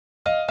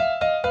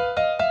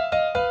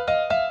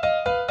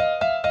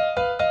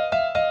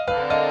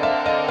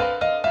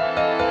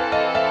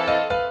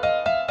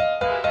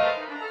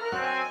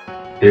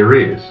There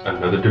is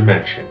another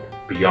dimension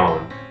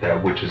beyond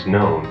that which is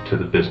known to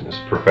the business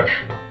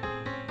professional.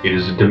 It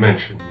is a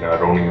dimension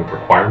not only of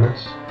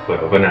requirements,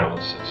 but of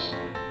analysis.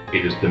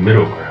 It is the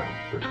middle ground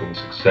between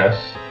success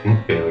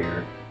and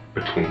failure,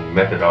 between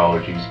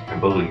methodologies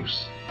and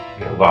beliefs,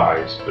 and it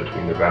lies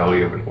between the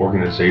valley of an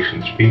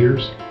organization's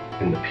fears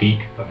and the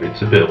peak of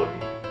its ability.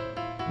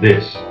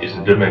 This is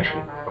a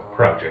dimension of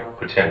project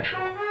potential.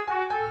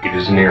 It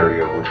is an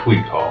area which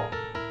we call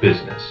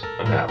business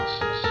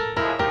analysis.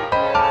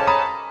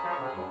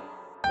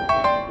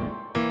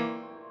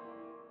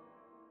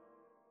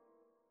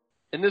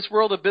 In this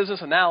world of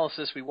business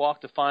analysis, we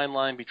walk the fine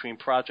line between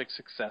project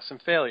success and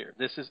failure.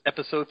 This is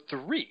episode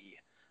 3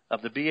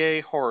 of the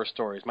BA Horror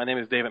Stories. My name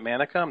is David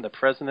Mantica. I'm the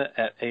president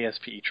at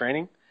ASPE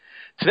Training.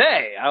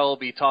 Today, I will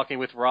be talking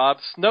with Rob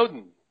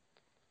Snowden,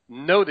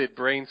 noted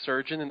brain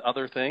surgeon and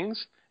other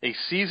things, a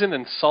seasoned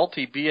and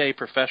salty BA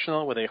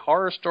professional with a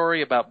horror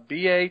story about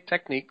BA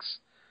techniques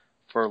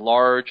for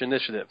large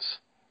initiatives.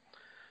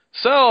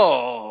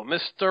 So,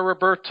 Mr.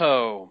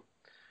 Roberto,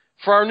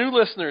 for our new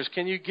listeners,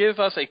 can you give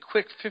us a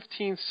quick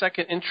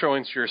 15-second intro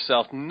into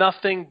yourself?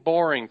 Nothing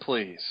boring,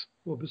 please.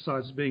 Well,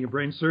 besides being a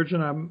brain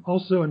surgeon, I'm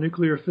also a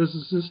nuclear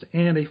physicist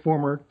and a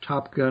former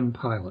Top Gun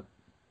pilot.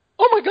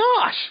 Oh, my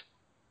gosh!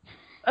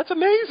 That's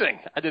amazing.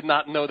 I did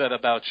not know that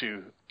about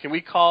you. Can we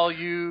call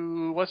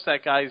you, what's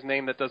that guy's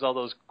name that does all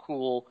those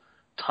cool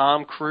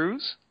Tom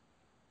Cruise?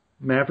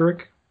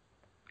 Maverick.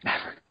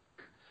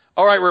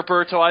 All right,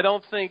 Roberto, I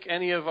don't think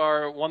any of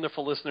our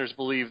wonderful listeners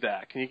believe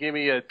that. Can you give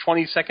me a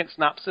 20-second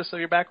synopsis of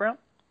your background?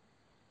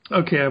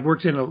 Okay, I've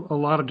worked in a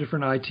lot of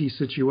different IT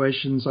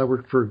situations. I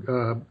worked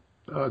for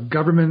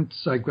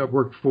governments. I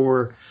worked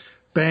for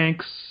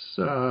banks,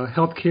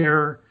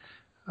 healthcare,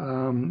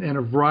 and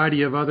a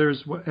variety of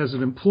others as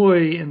an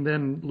employee. And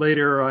then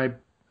later I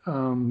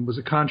was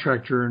a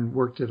contractor and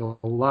worked at a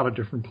lot of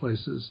different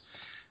places.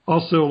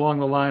 Also along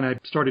the line, I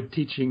started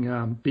teaching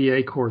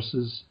BA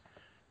courses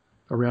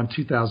around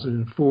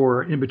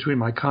 2004 in between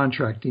my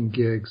contracting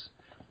gigs,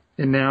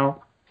 and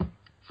now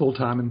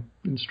full-time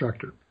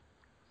instructor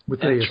with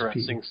ASP.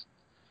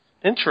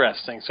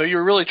 Interesting. So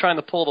you're really trying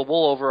to pull the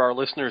wool over our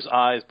listeners'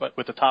 eyes, but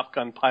with the Top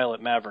Gun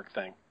pilot Maverick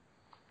thing.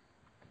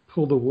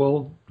 Pull the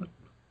wool?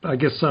 I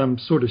guess I'm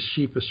sort of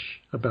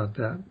sheepish about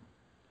that.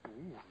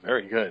 Ooh,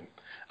 very good.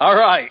 All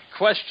right,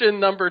 question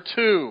number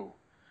 2.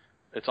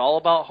 It's all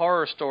about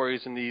horror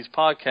stories in these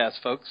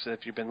podcasts, folks,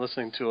 if you've been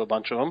listening to a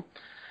bunch of them.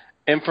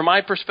 And from my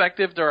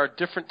perspective, there are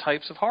different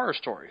types of horror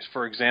stories.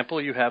 For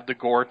example, you have the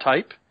gore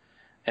type,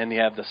 and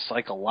you have the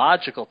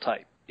psychological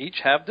type.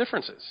 Each have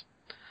differences.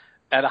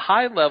 At a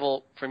high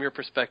level, from your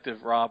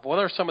perspective, Rob, what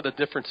are some of the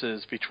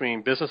differences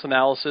between business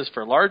analysis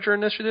for larger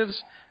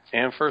initiatives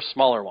and for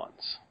smaller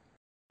ones?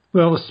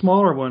 Well, the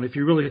smaller one, if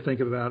you really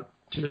think about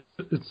it,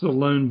 it's a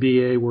lone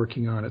BA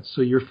working on it.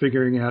 So you're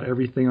figuring out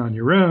everything on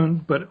your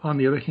own, but on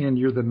the other hand,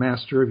 you're the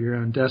master of your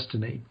own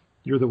destiny.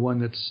 You're the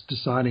one that's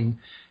deciding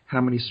how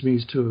many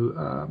SMEs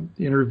to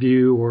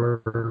interview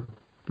or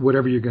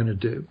whatever you're going to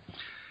do.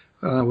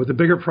 With a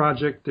bigger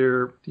project,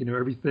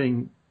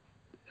 everything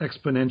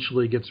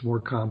exponentially gets more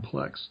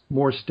complex,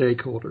 more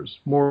stakeholders,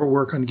 more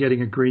work on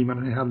getting agreement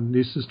on how the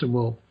new system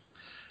will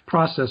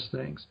process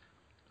things,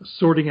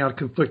 sorting out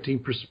conflicting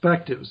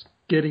perspectives,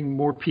 getting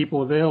more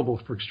people available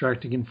for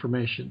extracting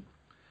information.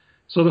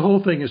 So the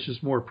whole thing is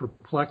just more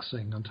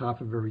perplexing on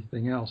top of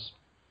everything else.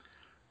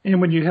 And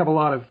when you have a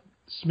lot of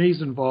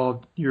SMEs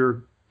involved,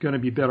 you're going to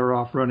be better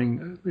off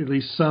running at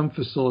least some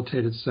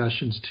facilitated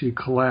sessions to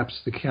collapse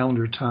the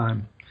calendar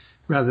time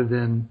rather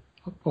than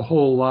a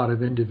whole lot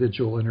of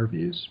individual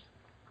interviews.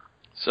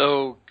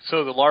 So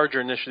the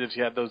larger initiatives,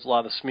 you have those a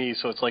lot of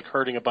SMEs, so it's like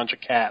herding a bunch of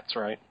cats,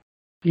 right?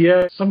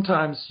 Yeah,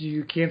 sometimes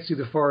you can't see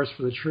the forest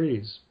for the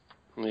trees.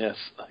 Yes,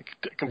 I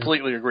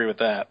completely agree with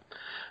that.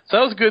 So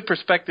that was a good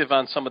perspective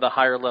on some of the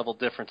higher level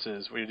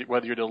differences,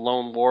 whether you're the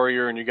lone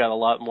warrior and you got a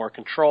lot more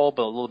control,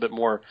 but a little bit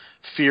more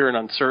fear and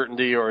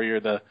uncertainty, or you're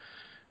the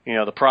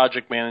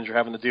project manager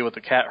having to deal with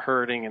the cat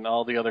herding and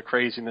all the other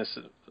craziness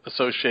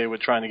associated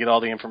with trying to get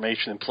all the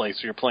information in place.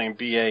 So you're playing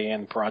BA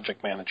and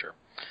project manager.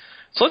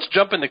 So let's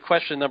jump into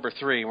question number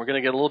 3. We're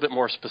going to get a little bit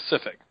more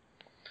specific.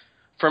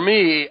 For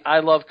me, I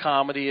love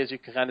comedy. As you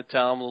can kind of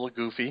tell, I'm a little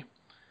goofy.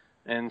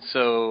 And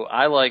so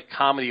I like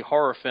comedy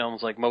horror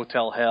films like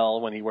Motel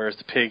Hell, when he wears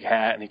the pig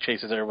hat and he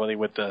chases everybody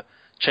with the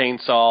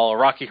chainsaw, or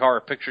Rocky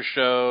Horror Picture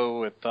Show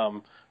with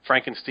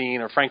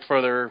Frankenstein or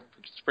Frankfurter,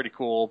 which is pretty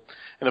cool.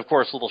 And, of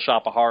course, Little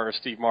Shop of Horrors,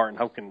 Steve Martin.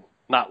 Who can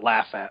not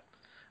laugh at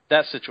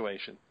that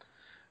situation?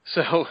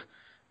 So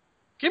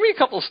give me a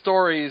couple of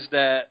stories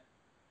that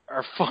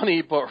are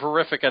funny but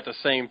horrific at the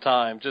same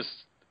time, just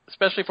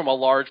especially from a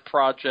large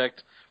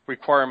project,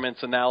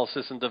 requirements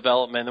analysis and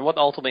development, and what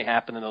ultimately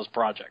happened in those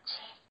projects.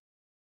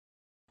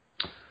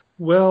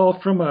 Well,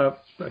 from a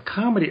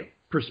comedy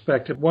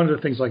perspective, one of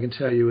the things I can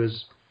tell you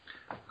is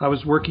I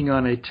was working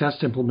on a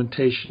test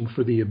implementation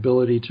for the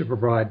ability to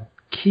provide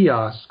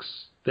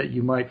kiosks that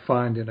you might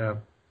find in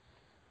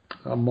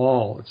a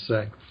mall, let's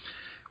say,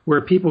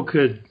 where people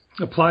could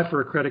apply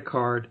for a credit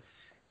card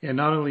and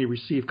not only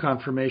receive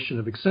confirmation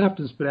of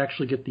acceptance, but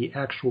actually get the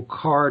actual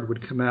card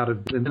would come out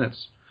of the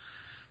minutes.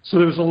 So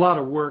there was a lot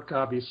of work,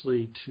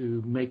 obviously,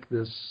 to make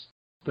this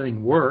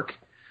thing work.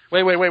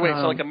 Wait.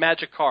 So like a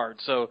magic card.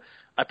 So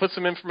I put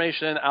some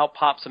information in, out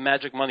pops a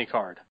magic money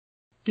card.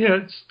 Yeah,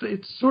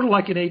 it's sort of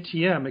like an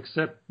ATM,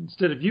 except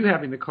instead of you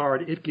having the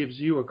card, it gives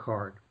you a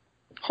card.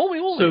 Holy.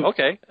 So,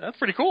 okay, that's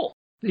pretty cool.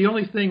 The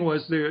only thing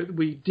was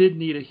we did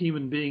need a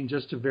human being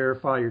just to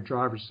verify your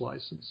driver's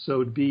license.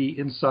 So it'd be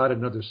inside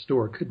another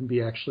store. It couldn't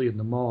be actually in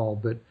the mall,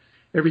 but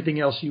everything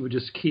else you would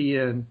just key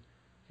in,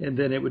 and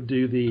then it would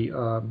do the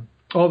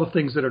all the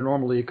things that are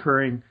normally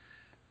occurring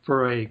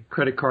for a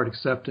credit card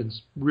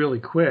acceptance really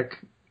quick,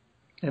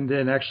 and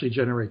then actually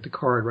generate the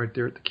card right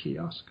there at the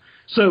kiosk.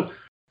 So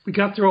we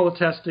got through all the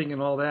testing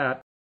and all that,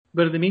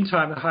 but in the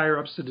meantime, the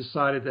higher-ups had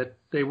decided that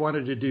they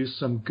wanted to do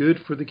some good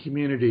for the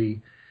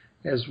community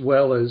as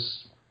well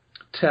as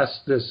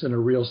test this in a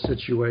real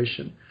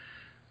situation.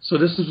 So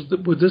this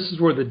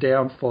is where the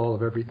downfall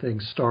of everything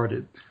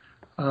started.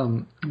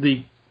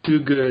 The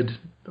do-good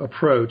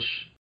approach,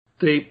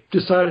 they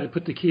decided to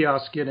put the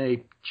kiosk in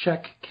a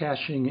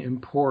check-cashing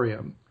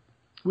emporium,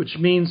 which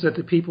means that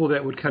the people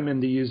that would come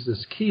in to use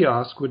this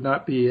kiosk would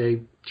not be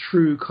a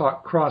true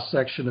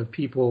cross-section of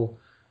people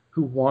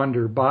who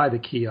wander by the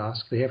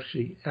kiosk. They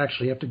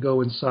actually have to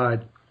go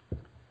inside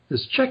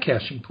this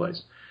check-cashing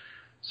place.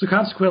 So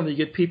consequently, you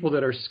get people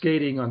that are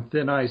skating on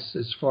thin ice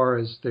as far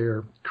as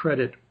their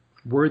credit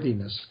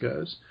worthiness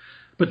goes.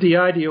 But the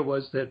idea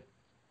was that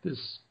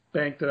this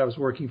bank that I was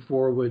working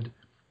for would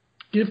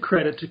give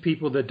credit to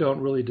people that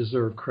don't really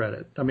deserve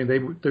credit. I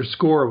mean, their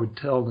score would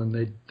tell them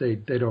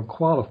they don't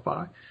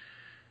qualify.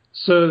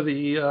 So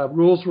the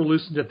rules were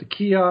loosened at the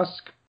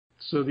kiosk.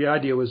 So the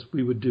idea was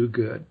we would do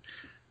good.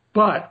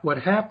 But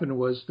what happened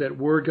was that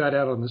word got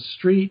out on the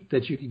street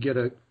that you could get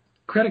a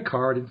credit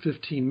card in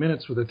 15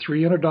 minutes with a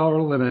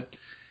 $300 limit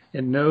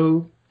and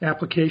no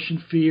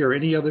application fee or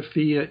any other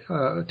fee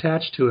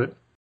attached to it.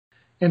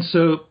 And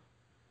so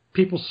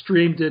people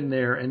streamed in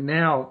there, and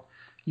now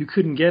you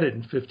couldn't get it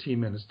in 15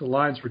 minutes. The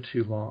lines were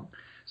too long.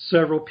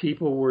 Several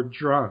people were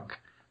drunk.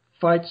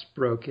 Fights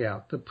broke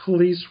out. The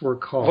police were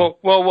called.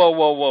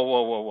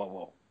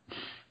 Whoa.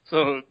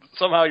 So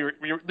somehow your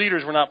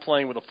leaders were not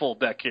playing with a full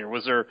deck here.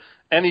 Was there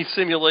any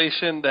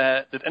simulation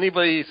did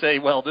anybody say,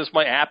 well, this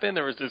might happen,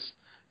 or was this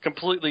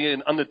completely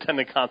an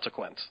unintended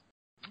consequence?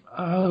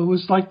 It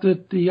was like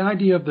the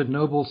idea of the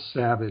noble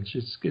savage.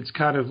 It's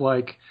kind of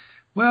like,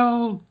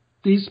 well,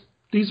 these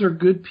are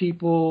good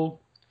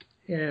people,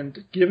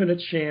 and given a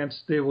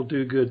chance, they will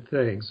do good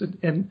things.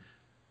 And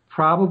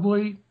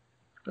probably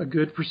a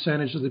good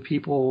percentage of the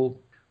people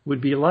would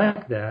be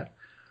like that.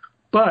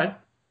 But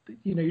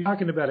you're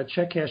talking about a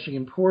check cashing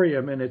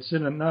emporium, and it's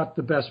in not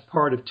the best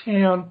part of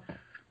town.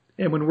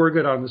 And when word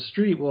got on the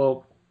street,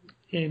 well,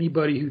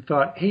 anybody who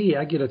thought, hey,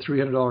 I get a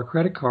 $300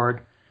 credit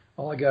card,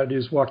 all I got to do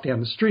is walk down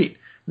the street.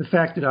 The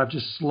fact that I've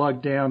just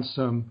slugged down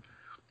some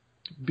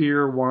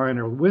beer, wine,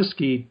 or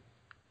whiskey,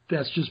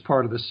 that's just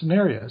part of the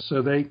scenario.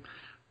 So they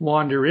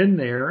wander in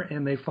there,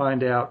 and they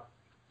find out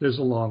there's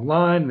a long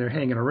line, they're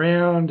hanging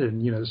around,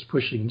 and, there's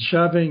pushing and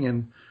shoving,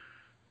 and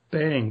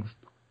bang,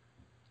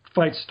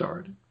 fight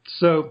started.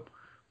 So,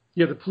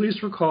 the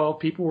police were called,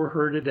 people were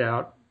herded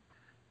out,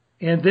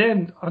 and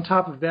then on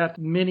top of that,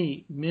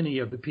 many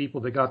of the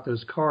people that got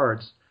those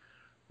cards,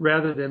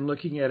 rather than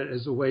looking at it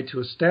as a way to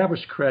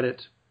establish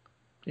credit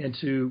and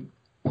to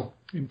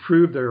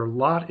improve their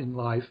lot in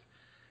life,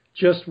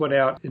 just went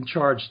out and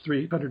charged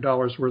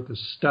 $300 worth of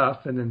stuff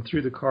and then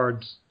threw the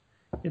cards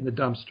in the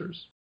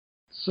dumpsters.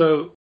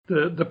 So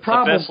the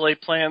problem... The best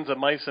laid plans of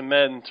mice and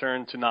men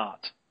turned to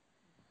naught.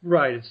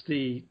 Right, it's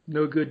the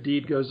no good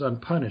deed goes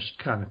unpunished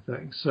kind of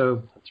thing.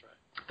 So that's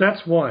right.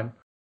 That's one.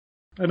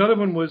 Another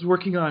one was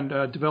working on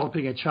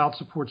developing a child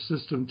support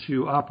system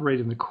to operate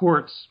in the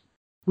courts.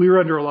 We were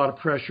under a lot of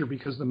pressure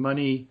because the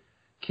money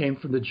came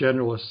from the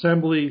General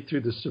Assembly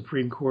through the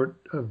Supreme Court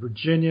of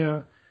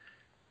Virginia.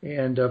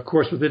 And, of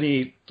course, with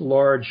any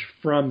large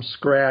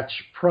from-scratch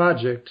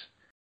project,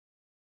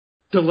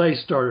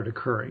 delays started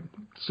occurring.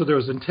 So there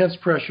was intense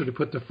pressure to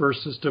put the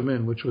first system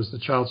in, which was the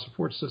child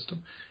support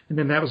system. And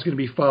then that was going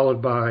to be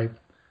followed by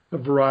a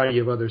variety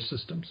of other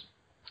systems.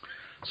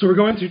 So we're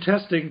going through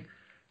testing,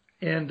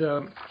 and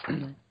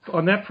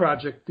on that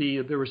project,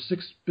 there were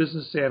 6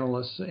 business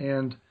analysts,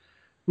 and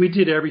we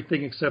did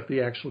everything except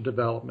the actual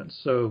development.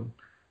 So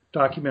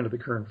documented the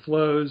current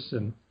flows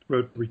and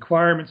wrote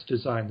requirements,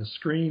 designed the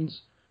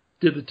screens,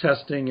 did the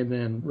testing, and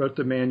then wrote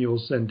the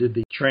manuals and did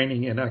the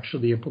training and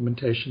actually the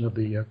implementation of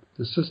the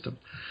system.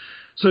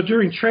 So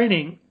during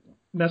training,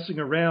 messing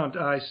around,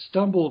 I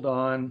stumbled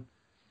on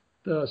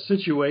the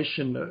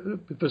situation.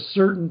 If a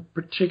certain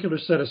particular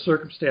set of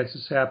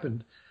circumstances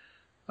happened,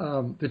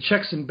 the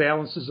checks and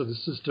balances of the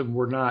system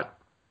were not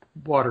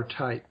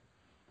watertight.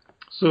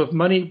 So if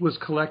money was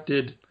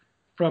collected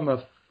from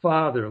a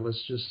father,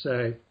 let's just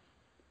say,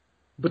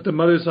 but the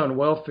mother's on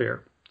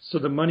welfare, so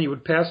the money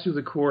would pass through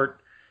the court,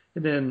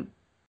 and then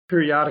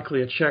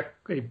periodically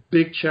a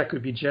big check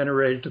would be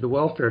generated to the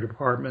welfare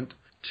department,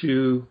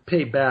 to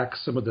pay back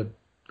some of the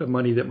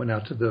money that went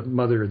out to the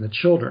mother and the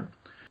children.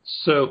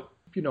 So,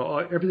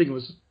 everything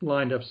was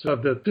lined up. So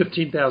of the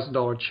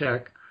 $15,000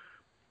 check,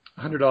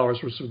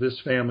 $100 was for this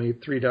family,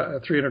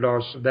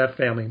 $300 for that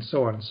family, and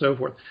so on and so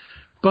forth.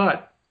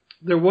 But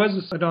there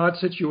was an odd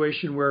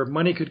situation where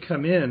money could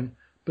come in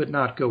but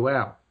not go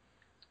out.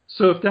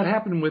 So if that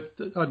happened with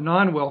a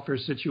non-welfare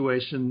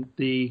situation,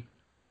 the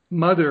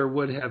mother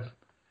would have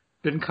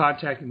been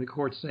contacting the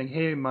court saying,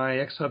 hey, my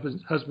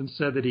ex-husband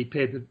said that he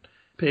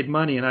paid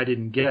money and I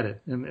didn't get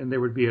it, and there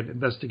would be an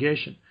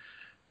investigation.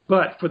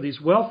 But for these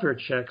welfare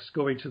checks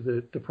going to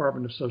the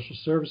Department of Social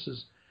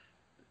Services,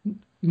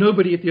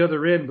 nobody at the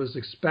other end was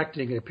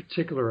expecting a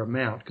particular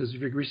amount, because if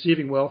you're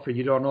receiving welfare,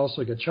 you don't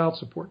also get child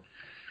support.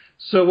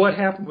 So what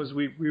happened was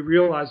we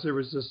realized there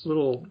was this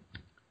little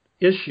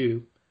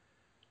issue,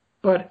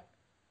 but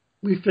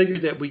we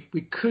figured that we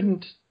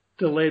couldn't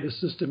delay the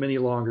system any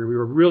longer. We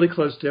were really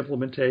close to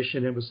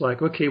implementation. It was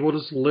like, okay, we'll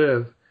just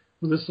live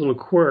with this little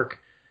quirk.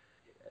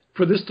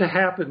 For this to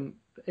happen,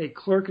 a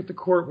clerk at the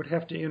court would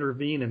have to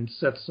intervene and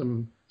set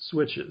some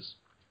switches.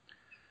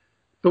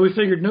 But we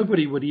figured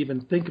nobody would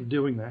even think of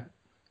doing that.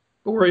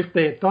 Or if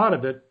they had thought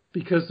of it,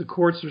 because the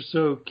courts are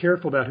so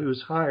careful about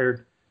who's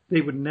hired,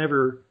 they would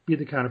never be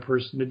the kind of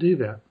person to do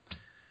that.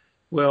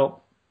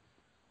 Well,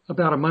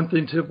 about a month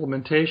into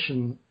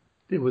implementation,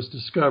 it was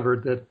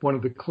discovered that one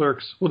of the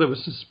clerks, it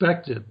was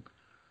suspected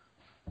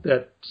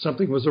that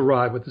something was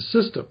awry with the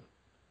system.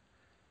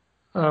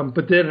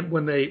 But then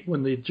when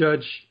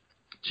the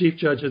chief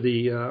judge of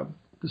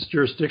this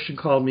jurisdiction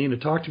called me in to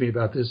talk to me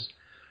about this,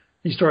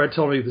 he started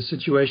telling me the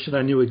situation.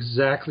 I knew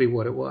exactly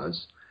what it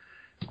was.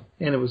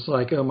 And it was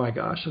like, oh my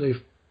gosh,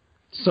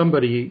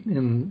 somebody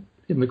in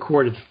the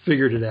court had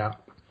figured it out.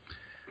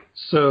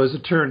 So as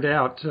it turned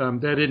out,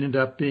 that ended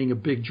up being a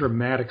big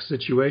dramatic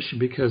situation,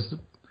 because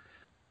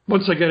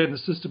once I got in the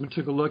system and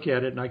took a look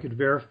at it and I could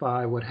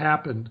verify what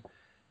happened,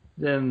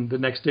 then the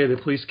next day the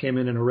police came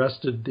in and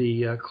arrested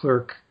the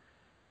clerk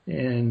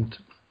and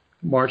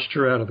marched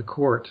her out of the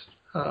court.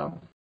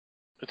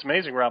 It's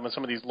amazing, Rob, in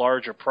some of these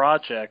larger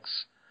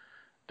projects,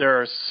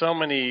 there are so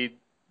many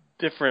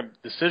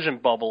different decision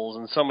bubbles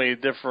and so many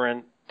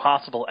different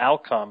possible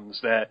outcomes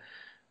that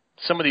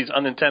some of these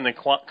unintended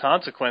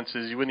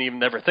consequences you wouldn't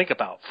even ever think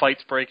about.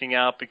 Fights breaking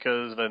out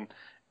because of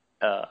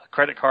a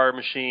credit card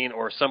machine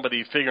or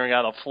somebody figuring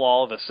out a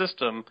flaw of a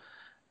system.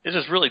 It's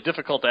just really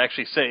difficult to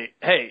actually say,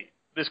 hey,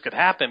 this could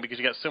happen, because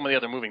you got so many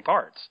other moving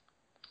parts.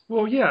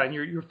 Well, yeah, and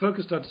you're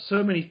focused on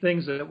so many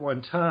things at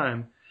one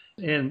time,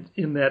 and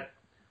in that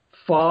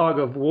fog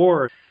of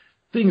war,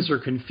 things are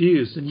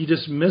confused and you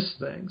just miss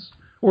things.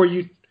 Or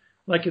you,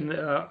 like in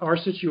our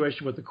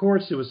situation with the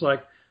courts, it was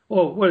like,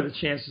 well, what are the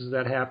chances of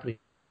that happening?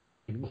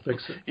 We'll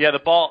fix it. Yeah,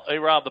 hey,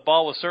 Rob, the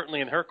ball was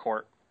certainly in her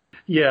court.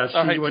 Yeah,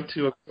 she went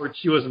to a court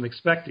she wasn't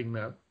expecting,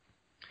 though.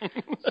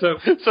 So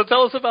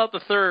tell us about the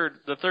third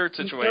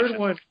situation. The third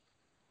one.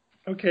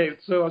 Okay,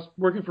 so I was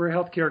working for a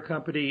healthcare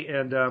company,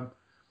 and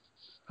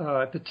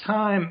at the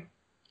time,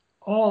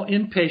 all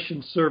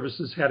inpatient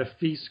services had a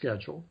fee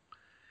schedule,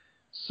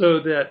 so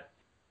that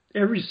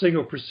every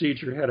single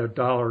procedure had a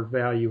dollar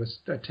value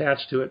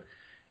attached to it,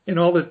 and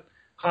all the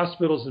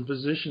hospitals and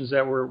physicians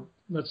that were,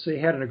 let's say,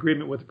 had an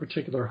agreement with a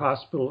particular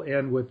hospital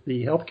and with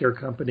the healthcare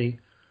company,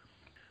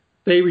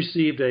 they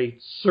received a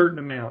certain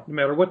amount. No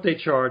matter what they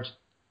charged,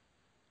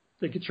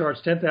 they could charge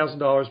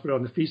 $10,000, but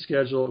on the fee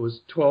schedule it was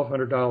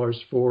 $1,200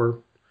 for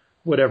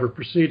whatever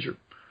procedure.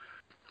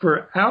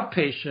 For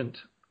outpatient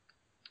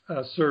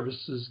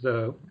services,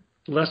 though,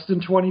 less than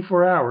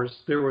 24 hours,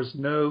 there was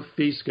no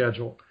fee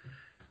schedule.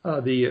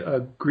 The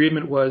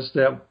agreement was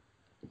that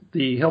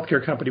the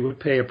healthcare company would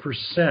pay a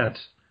percent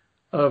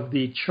of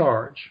the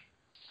charge.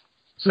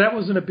 So that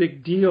wasn't a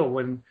big deal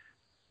when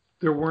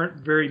there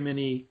weren't very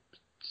many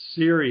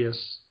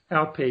serious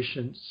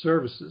outpatient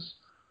services.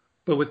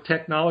 But with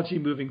technology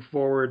moving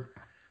forward,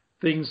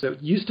 things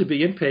that used to be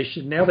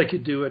inpatient, now they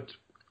could do it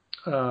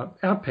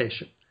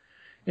outpatient.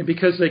 And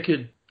because they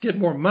could get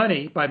more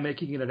money by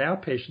making it an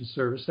outpatient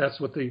service, that's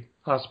what the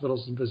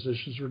hospitals and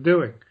physicians were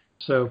doing.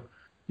 So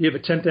you have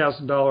a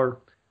 $10,000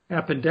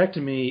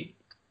 appendectomy.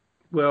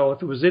 Well,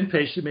 if it was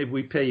inpatient, maybe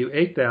we pay you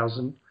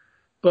 $8,000.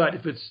 But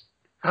if it's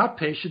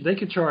outpatient, they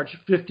could charge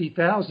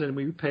 $50,000, and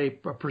we would pay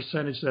a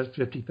percentage of that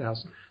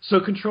 $50,000. So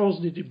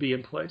controls need to be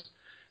in place.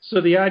 So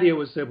the idea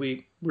was that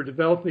we were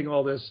developing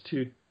all this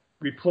to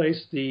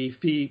replace the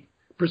fee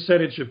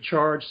percentage of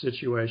charge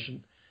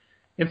situation.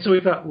 And so we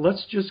thought,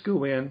 let's just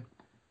go in,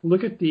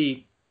 look at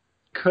the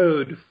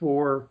code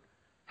for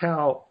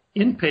how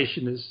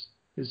inpatient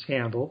is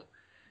handled,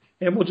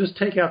 and we'll just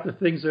take out the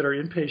things that are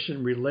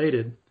inpatient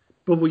related,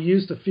 but we'll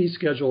use the fee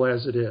schedule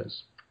as it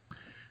is.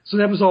 So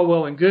that was all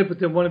well and good, but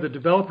then one of the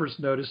developers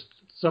noticed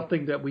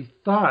something that we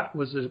thought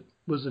was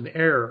an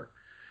error,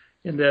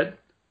 in that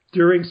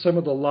during some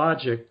of the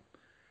logic,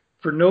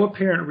 for no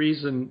apparent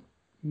reason,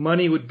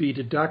 money would be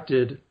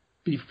deducted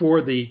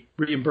before the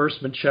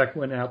reimbursement check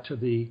went out to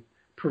the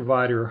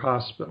provider or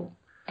hospital.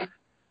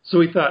 So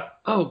we thought,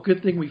 oh,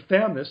 good thing we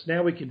found this.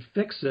 Now we can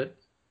fix it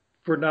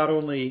for not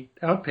only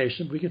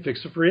outpatient, we can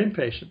fix it for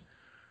inpatient.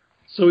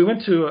 So we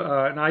went to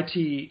an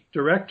IT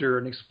director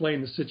and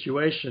explained the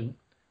situation,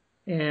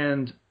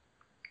 and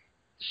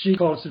she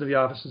called us into the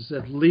office and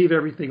said, leave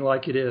everything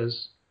like it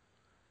is.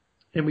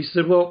 And we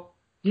said, well,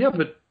 yeah,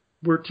 but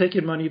we're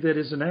taking money that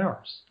isn't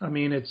ours. I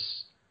mean,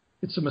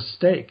 it's a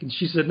mistake. And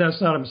she said, no,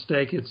 it's not a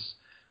mistake. It's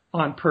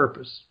on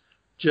purpose.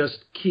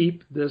 Just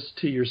keep this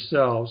to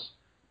yourselves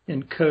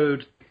and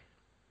code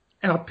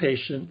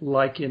outpatient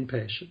like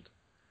inpatient.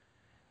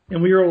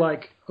 And we were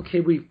like,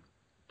 okay, we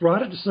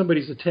brought it to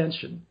somebody's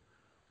attention.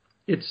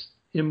 It's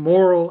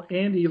immoral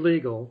and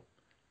illegal,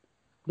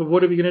 but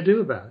what are we going to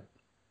do about it?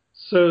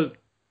 So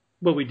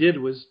what we did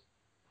was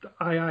the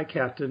II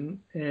captain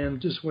and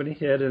just went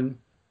ahead and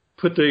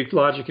put the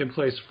logic in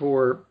place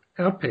for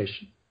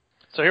outpatient.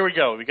 So here we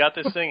go. We got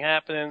this thing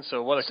happening.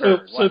 So what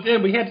occurred? So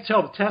then we had to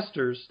tell the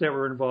testers that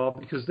were involved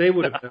because they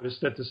would have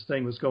noticed that this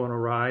thing was going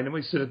awry. And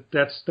we said,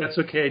 that's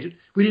okay.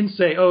 We didn't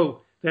say,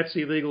 oh, that's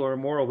illegal or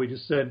immoral. We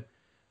just said,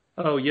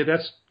 oh, yeah, that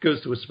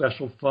goes to a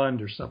special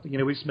fund or something.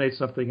 We just made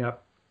something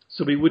up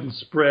so we wouldn't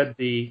spread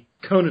the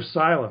cone of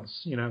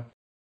silence,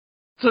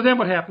 So then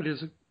what happened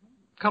is a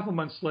couple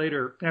months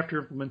later, after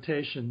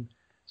implementation,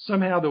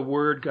 somehow the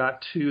word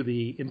got to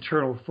the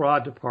internal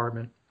fraud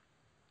department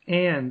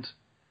and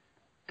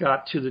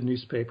got to the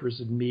newspapers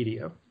and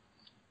media.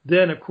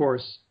 Then, of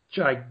course,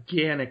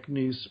 gigantic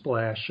news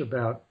splash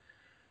about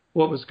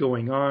what was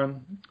going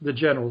on. The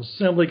General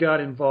Assembly got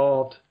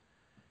involved.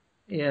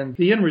 And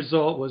the end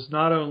result was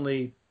not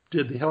only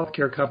did the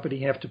healthcare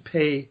company have to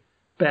pay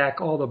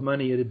back all the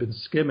money it had been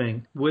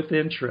skimming with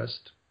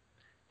interest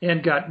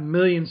and got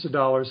millions of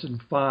dollars in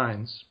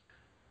fines.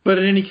 But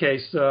in any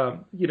case,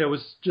 it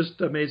was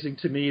just amazing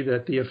to me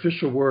that the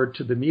official word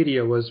to the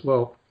media was,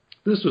 well,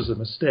 this was a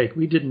mistake.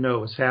 We didn't know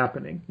it was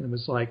happening. And it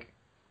was like,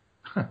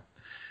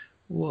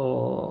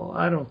 well,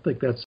 I don't think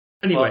that's...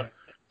 Anyway.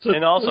 Well,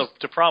 and also,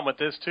 the problem with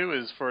this, too,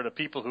 is for the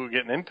people who are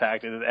getting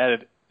impacted, it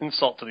added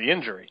insult to the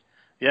injury.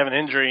 You have an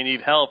injury, you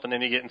need help, and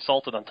then you get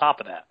insulted on top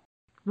of that.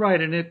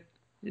 Right, and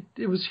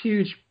it was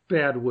huge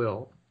bad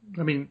will.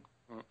 I mean,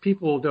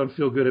 people don't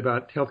feel good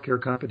about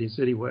healthcare companies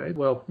anyway.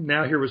 Well,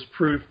 now here was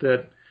proof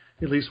that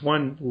at least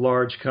one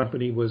large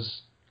company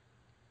was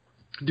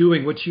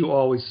doing what you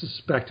always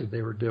suspected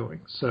they were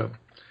doing. So,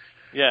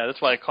 yeah,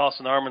 that's why it costs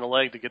an arm and a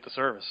leg to get the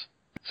service.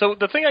 So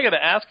the thing I got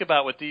to ask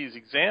about with these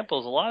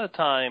examples, a lot of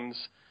times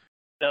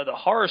the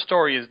horror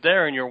story is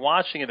there and you're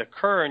watching it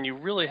occur and you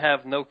really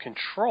have no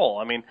control.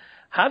 I mean,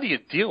 how do you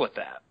deal with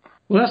that?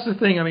 Well, that's the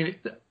thing. I mean,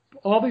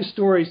 all these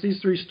stories,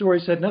 these three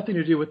stories had nothing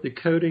to do with the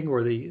coding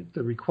or the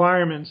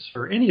requirements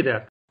or any of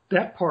that.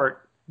 That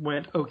part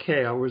went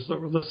okay.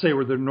 Let's say,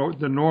 were the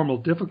normal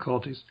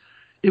difficulties.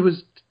 It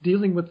was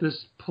dealing with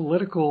this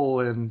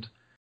political and,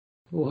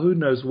 well, who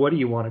knows, what do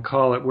you want to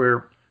call it,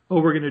 where,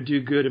 we're going to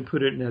do good and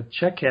put it in a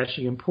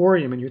check-cashing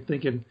emporium, and you're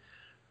thinking,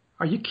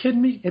 are you kidding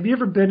me? Have you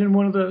ever been in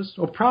one of those?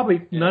 Well,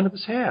 probably none of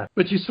us had.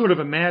 But you sort of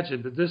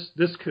imagined that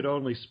this could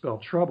only spell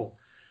trouble.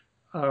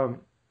 Well,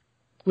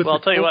 I'll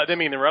tell you what, I didn't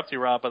mean to interrupt you,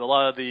 Rob, but a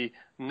lot of the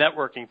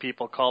networking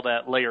people call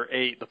that layer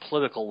 8 the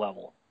political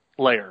level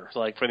layer. So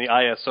like for the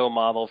ISO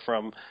model,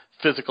 from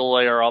physical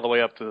layer all the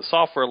way up to the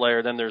software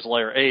layer, then there's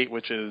layer 8,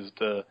 which is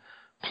the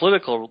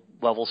political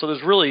level. So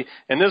there's really,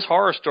 in this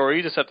horror story,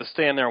 you just have to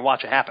stand there and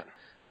watch it happen.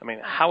 I mean,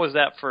 how is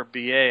that for a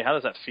BA? How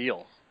does that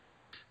feel?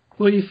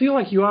 Well, you feel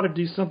like you ought to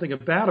do something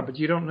about it, but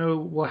you don't know,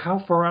 well,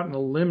 how far out on a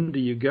limb do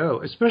you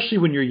go? Especially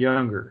when you're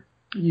younger.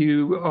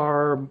 You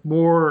are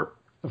more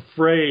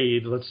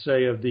afraid, let's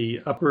say, of the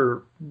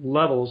upper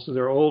levels. So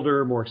they're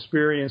older, more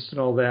experienced and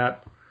all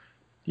that.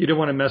 You don't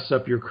want to mess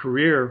up your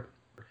career.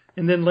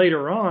 And then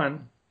later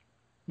on,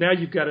 now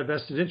you've got a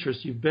vested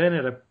interest. You've been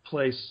at a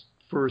place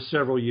for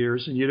several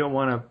years, and you don't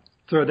want to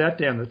throw that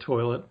down the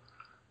toilet,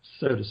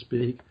 so to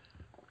speak.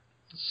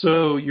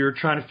 So you're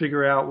trying to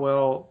figure out,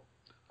 well,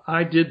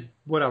 I did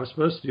what I was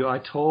supposed to do. I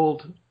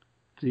told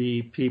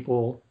the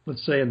people,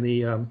 let's say in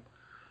the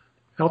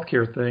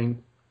healthcare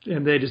thing,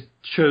 and they just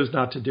chose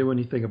not to do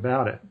anything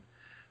about it.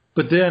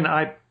 But then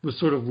I was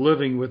sort of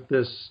living with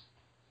this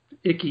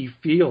icky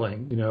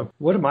feeling,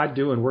 what am I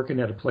doing working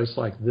at a place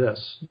like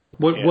this?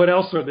 What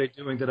else are they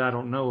doing that I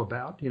don't know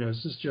about?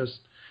 Is this just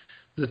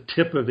the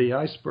tip of the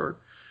iceberg?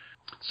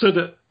 So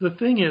the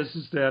thing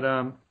is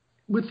that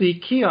with the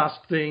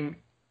kiosk thing,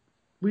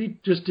 we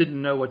just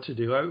didn't know what to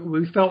do.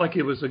 We felt like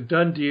it was a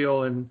done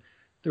deal and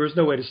there was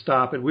no way to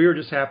stop it. We were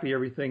just happy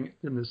everything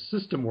in the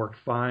system worked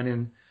fine,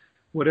 and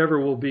whatever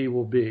will be,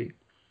 will be.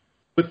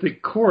 With the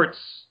courts,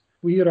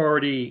 we had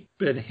already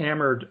been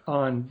hammered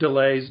on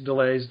delays,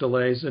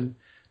 and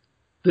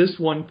this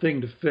one thing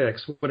to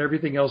fix, when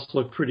everything else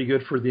looked pretty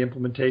good for the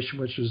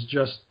implementation, which was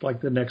just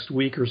like the next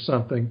week or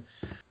something,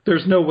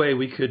 there's no way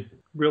we could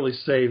really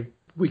say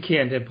we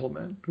can't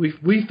implement.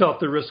 We felt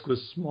the risk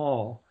was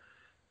small,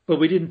 but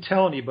we didn't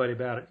tell anybody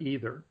about it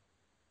either.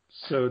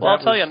 So I'll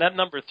tell you, on that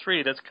number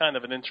 3, that's kind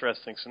of an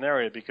interesting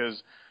scenario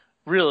because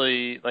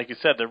really, like you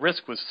said, the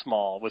risk was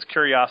small. Was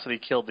curiosity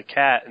killed the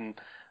cat? And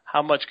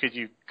how much could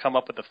you come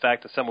up with the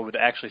fact that someone would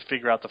actually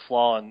figure out the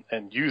flaw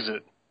and use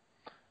it?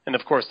 And,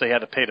 of course, they had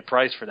to pay the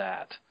price for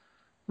that.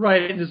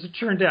 Right, and as it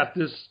turned out,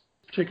 this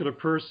particular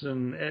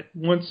person,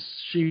 once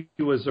she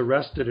was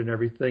arrested and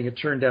everything, it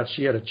turned out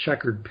she had a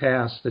checkered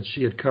past that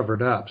she had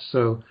covered up.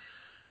 So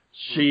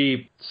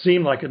she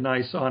seemed like a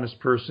nice, honest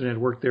person and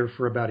had worked there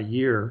for about a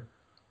year.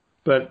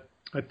 But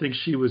I think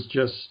she was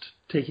just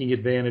taking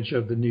advantage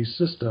of the new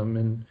system,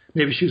 and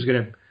maybe she was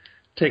going to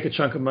take a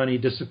chunk of money,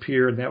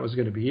 disappear, and that was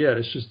going to be it.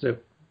 It's just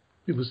that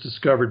it was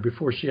discovered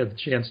before she had the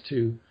chance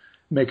to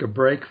make a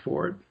break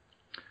for it.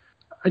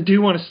 I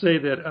do want to say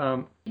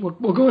that,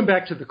 well, going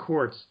back to the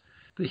courts,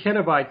 the head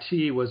of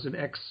IT was an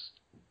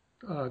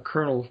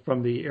ex-colonel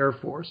from the Air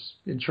Force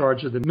in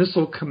charge of the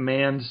Missile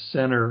Command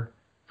Center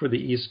for the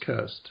East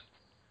Coast.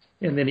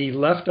 And then he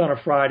left on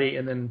a Friday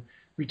and then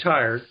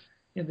retired.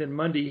 And then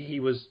Monday he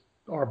was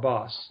our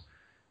boss.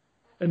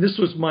 And this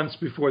was months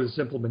before this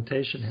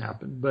implementation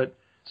happened. But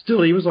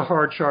still, he was a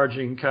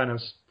hard-charging kind of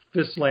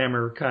fist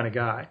slammer kind of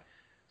guy.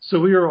 So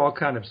we were all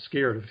kind of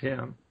scared of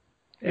him.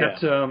 Yeah.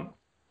 At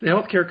the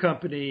healthcare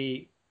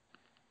company,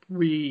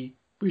 we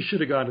should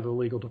have gone to the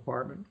legal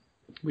department.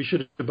 We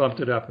should have bumped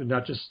it up and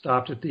not just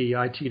stopped at the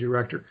IT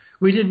director.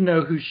 We didn't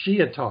know who she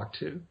had talked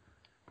to,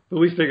 but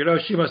we figured,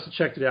 she must have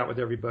checked it out with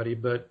everybody.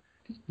 But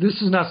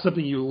this is not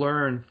something you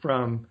learn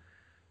from,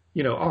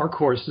 our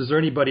courses or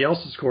anybody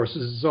else's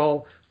courses. It's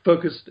all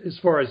focused as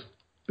far as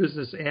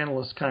business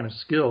analyst kind of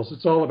skills.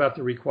 It's all about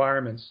the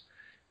requirements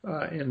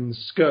and the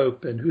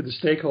scope and who the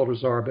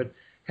stakeholders are, but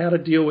how to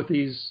deal with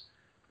these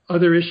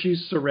other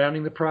issues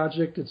surrounding the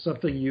project. It's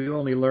something you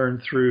only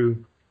learn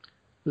through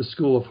the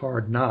School of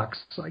Hard Knocks,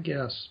 I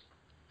guess.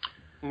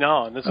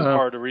 No, and this is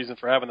part of the reason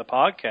for having the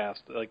podcast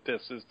like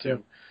this is to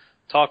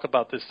talk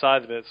about this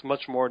side of it. It's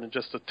much more than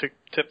just the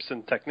tips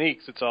and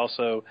techniques. It's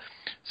also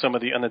some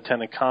of the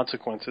unintended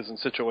consequences and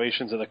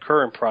situations that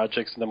occur in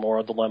projects and the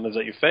moral dilemmas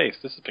that you face.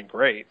 This has been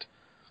great.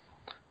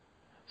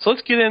 So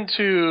let's get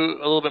into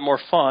a little bit more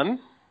fun.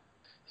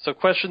 So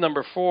question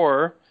number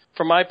 4.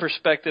 From my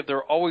perspective, there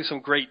are always some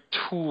great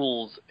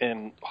tools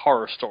in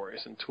horror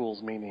stories, and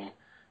tools meaning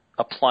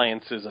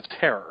appliances of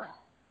terror.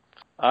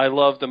 I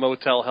love the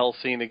Motel Hell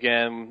scene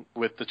again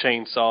with the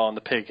chainsaw and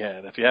the pig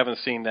head. If you haven't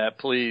seen that,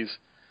 please.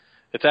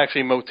 It's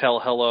actually Motel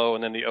Hello,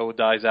 and then the O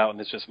dies out, and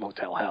it's just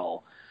Motel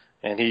Hell.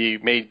 And he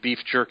made beef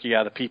jerky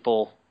out of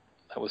people.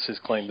 That was his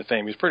claim to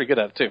fame. He was pretty good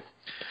at it, too.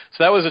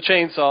 So that was a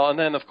chainsaw. And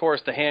then, of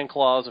course, the hand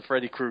claws of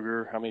Freddy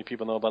Krueger. How many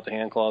people know about the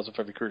hand claws of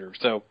Freddy Krueger?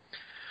 So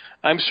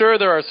I'm sure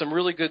there are some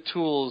really good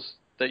tools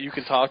that you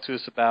can talk to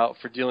us about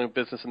for dealing with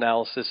business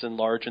analysis and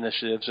large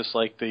initiatives, just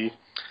like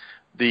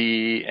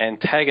the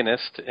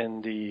antagonist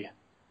in the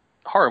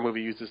horror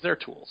movie uses their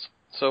tools.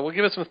 So we'll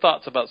give us some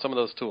thoughts about some of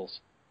those tools.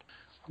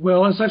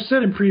 Well, as I've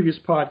said in previous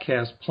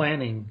podcasts,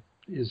 planning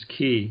is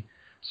key.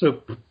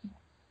 So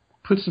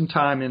put some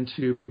time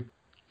into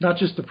not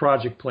just the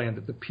project plan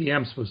that the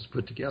PM is supposed to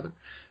put together,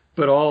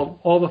 but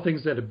all the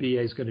things that a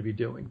BA is going to be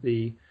doing.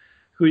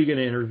 Who are you going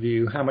to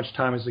interview? How much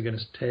time is it going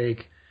to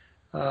take?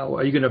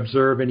 Are you going to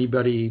observe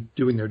anybody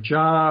doing their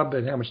job?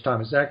 And how much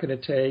time is that going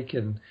to take?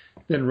 And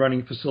then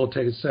running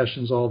facilitated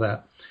sessions, all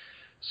that.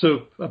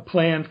 So a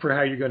plan for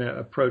how you're going to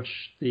approach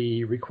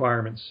the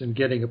requirements and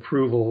getting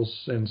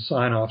approvals and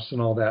sign-offs and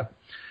all that.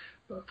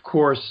 Of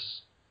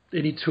course,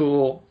 any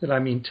tool, and I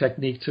mean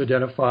technique, to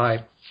identify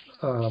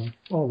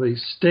all the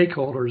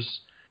stakeholders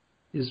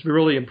is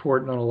really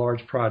important on a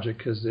large project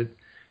because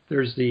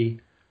there's the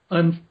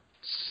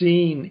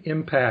unseen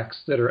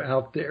impacts that are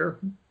out there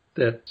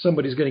that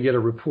somebody's going to get a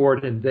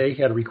report and they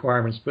had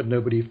requirements but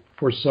nobody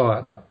foresaw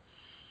it.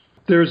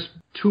 There's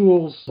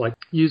tools like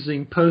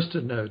using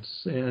Post-it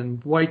notes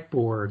and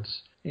whiteboards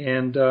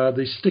and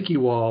the sticky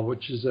wall,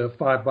 which is a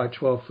 5 by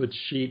 12 foot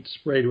sheet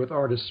sprayed with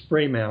artist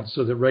spray mounts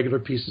so that regular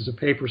pieces of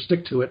paper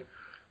stick to it.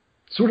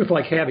 Sort of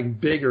like having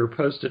bigger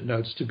Post-it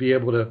notes to be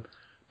able to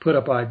put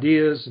up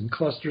ideas and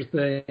cluster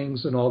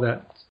things and all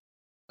that.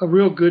 A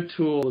real good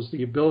tool is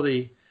the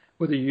ability,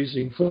 whether you're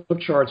using flip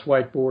charts,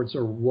 whiteboards,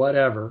 or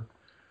whatever,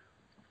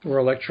 or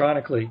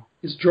electronically,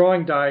 is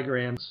drawing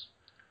diagrams.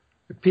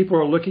 If people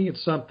are looking at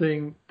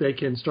something, they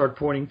can start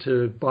pointing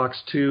to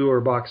box 2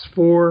 or box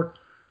 4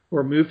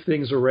 or move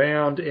things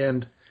around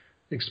and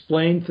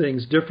explain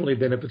things differently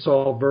than if it's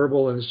all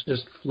verbal and it's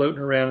just floating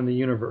around in the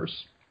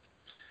universe.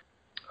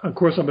 Of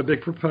course, I'm a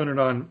big proponent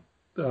on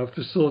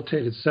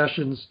facilitated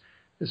sessions,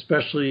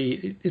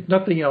 especially, if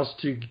nothing else,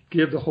 to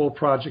give the whole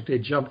project a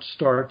jump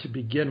start to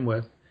begin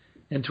with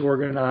and to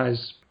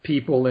organize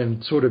people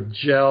and sort of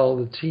gel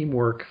the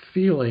teamwork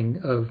feeling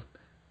of,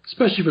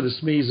 especially for the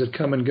SMEs that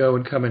come and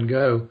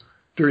go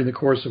during the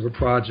course of a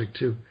project,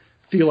 to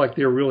feel like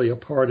they're really a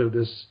part of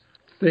this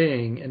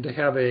thing and to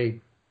have a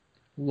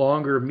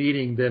longer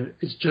meeting than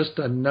it's just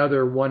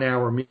another 1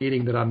 hour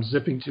meeting that I'm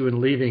zipping to and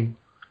leaving.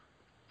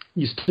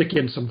 You stick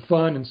in some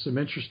fun and some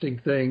interesting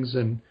things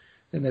and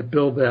that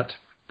build that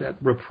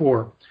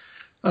rapport.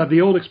 The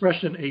old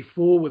expression, a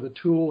fool with a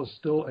tool is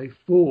still a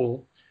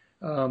fool.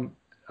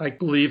 I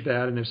believe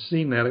that and have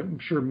seen that. I'm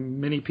sure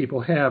many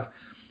people have.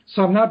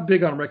 So I'm not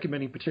big on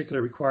recommending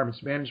particular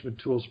requirements management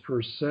tools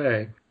per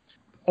se.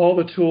 All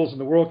the tools in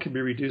the world can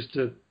be reduced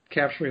to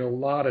capturing a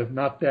lot of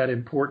not that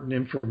important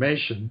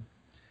information.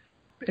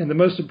 And the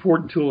most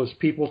important tool is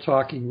people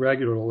talking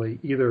regularly,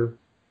 either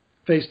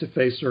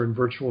face-to-face or in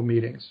virtual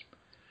meetings.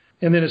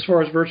 And then as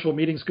far as virtual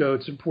meetings go,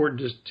 it's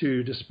important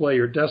to display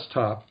your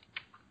desktop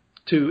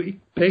to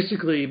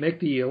basically make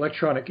the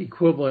electronic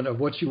equivalent of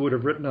what you would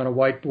have written on a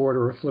whiteboard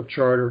or a flip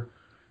chart or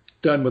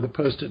done with a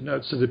Post-it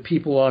note, so that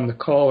people on the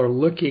call are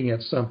looking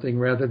at something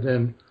rather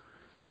than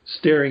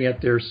staring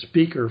at their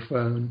speaker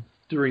phone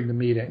during the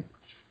meeting.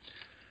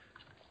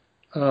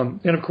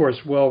 And of course,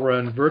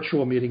 well-run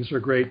virtual meetings are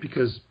great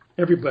because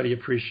everybody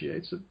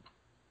appreciates it.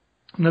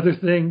 Another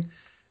thing,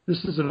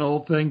 this is an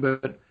old thing,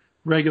 but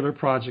regular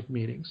project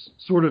meetings,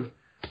 sort of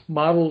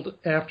modeled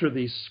after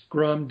the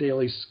Scrum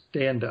daily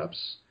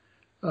stand-ups.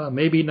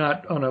 Maybe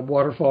not on a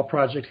waterfall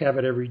project, have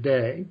it every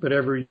day, but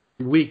every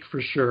week for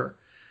sure.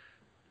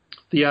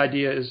 The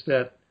idea is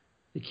that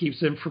it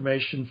keeps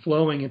information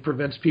flowing and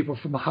prevents people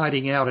from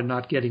hiding out and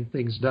not getting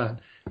things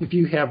done. If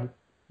you have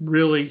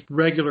really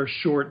regular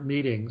short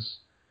meetings,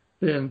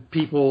 then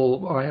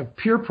people have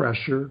peer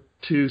pressure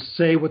to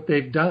say what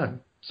they've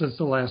done since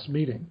the last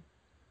meeting,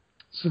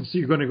 since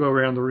you're going to go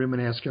around the room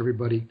and ask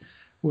everybody,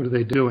 what are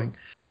they doing?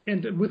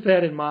 And with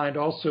that in mind,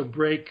 also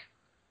break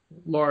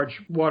large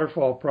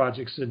waterfall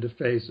projects into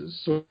phases,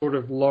 sort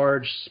of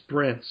large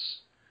sprints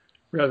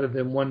rather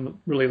than one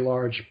really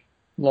large,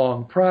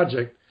 long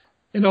project.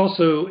 And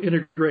also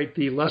integrate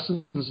the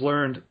lessons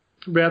learned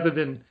rather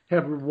than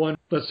have one,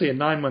 let's say, a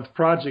 9-month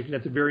project, and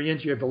at the very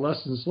end you have the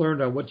lessons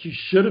learned on what you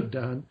should have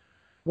done.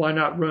 Why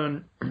not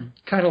run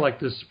kind of like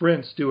the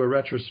sprints, do a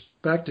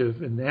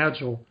retrospective in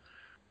Agile,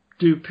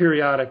 do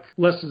periodic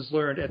lessons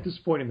learned at this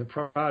point in the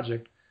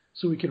project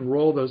so we can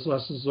roll those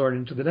lessons learned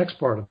into the next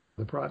part of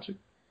the project.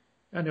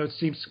 I know it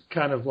seems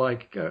kind of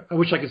like, I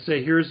wish I could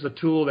say, here's the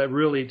tool that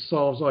really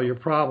solves all your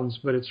problems,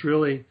 but it's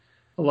really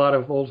a lot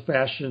of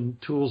old-fashioned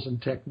tools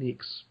and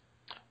techniques.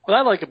 What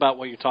I like about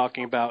what you're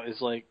talking about is,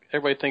 like,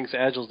 everybody thinks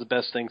Agile is the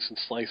best thing since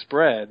sliced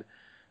bread.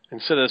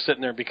 Instead of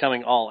sitting there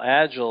becoming all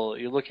Agile,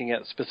 you're looking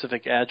at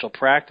specific Agile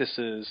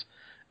practices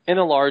in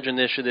a large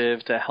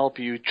initiative to help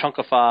you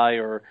chunkify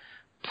or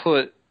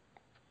put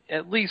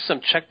at least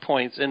some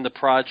checkpoints in the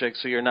project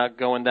so you're not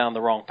going down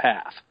the wrong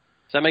path.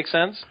 Does that make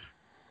sense?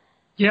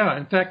 Yeah.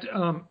 In fact,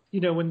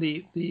 when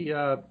the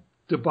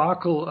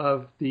debacle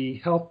of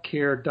the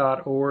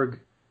healthcare.org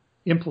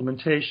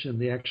implementation,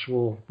 the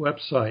actual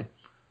website,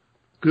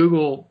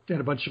 Google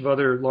and a bunch of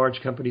other large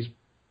companies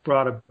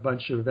brought a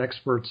bunch of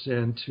experts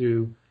in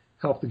to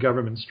help the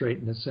government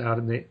straighten this out,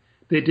 and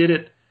they did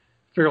it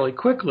fairly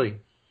quickly.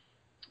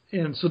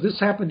 And so this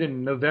happened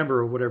in November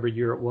or whatever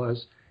year it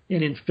was.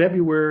 And in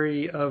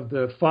February of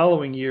the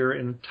following year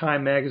in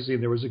Time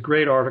magazine, there was a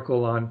great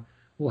article on,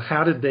 well,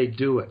 how did they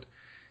do it?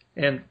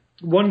 And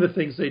one of the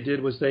things they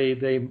did was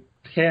they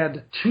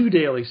had 2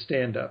 daily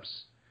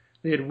stand-ups.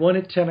 They had one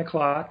at 10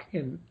 o'clock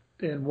and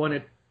one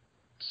at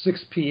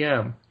 6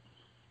 p.m.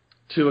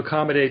 to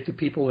accommodate the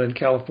people in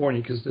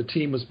California because the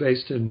team was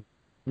based in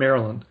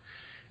Maryland.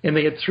 And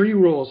they had 3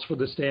 rules for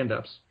the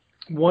stand-ups.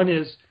 One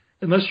is,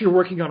 unless you're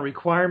working on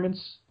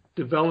requirements,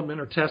 development,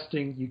 or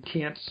testing, you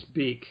can't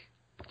speak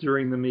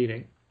during the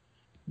meeting.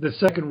 The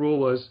second rule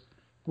was,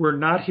 we're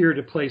not here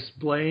to place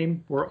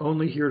blame. We're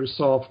only here to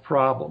solve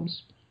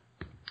problems.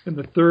 And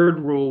the third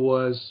rule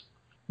was,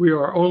 we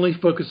are only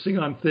focusing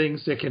on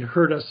things that can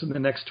hurt us in the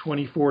next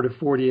 24 to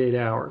 48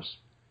 hours.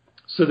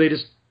 So they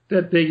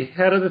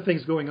had other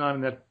things going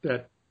on in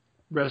that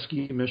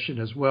rescue mission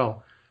as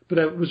well. But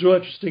it was really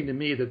interesting to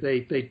me that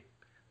they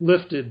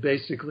lifted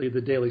basically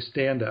the daily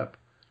stand-up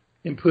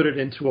and put it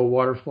into a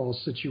waterfall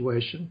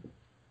situation.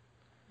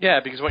 Yeah,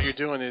 because what you're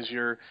doing is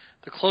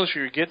the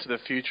closer you get to the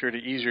future, the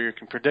easier you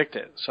can predict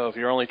it. So if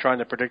you're only trying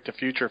to predict the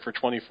future for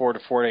 24 to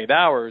 48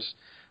 hours,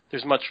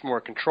 there's much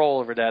more control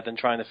over that than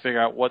trying to figure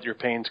out what your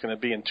pain's going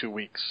to be in 2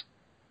 weeks.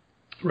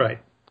 Right.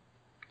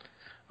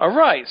 All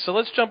right, so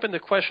let's jump into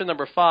question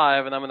number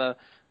 5, and I'm going to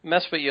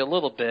mess with you a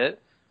little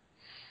bit.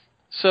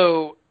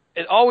 So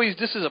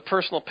this is a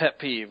personal pet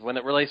peeve when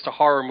it relates to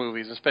horror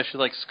movies, especially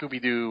like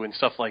Scooby-Doo and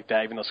stuff like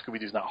that, even though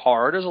Scooby-Doo's not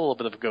horror. There's a little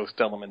bit of a ghost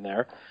element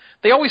there.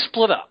 They always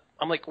split up.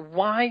 I'm like,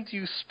 why do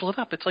you split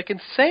up? It's like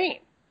insane.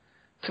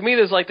 To me,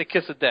 there's like the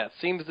kiss of death.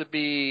 Seems to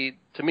be,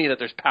 to me, that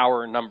there's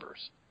power in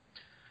numbers.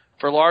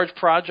 For large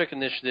project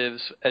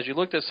initiatives, as you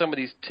looked at some of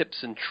these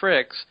tips and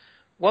tricks,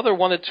 what are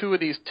 1 or 2 of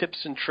these tips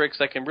and tricks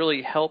that can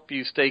really help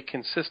you stay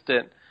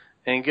consistent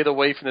and get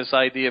away from this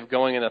idea of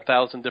going in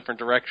 1,000 different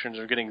directions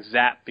or getting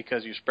zapped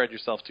because you spread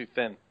yourself too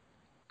thin?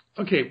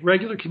 Okay,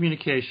 regular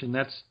communication,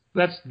 that's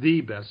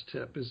the best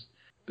tip.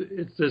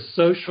 It's the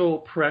social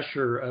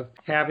pressure of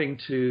having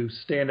to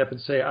stand up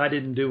and say, I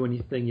didn't do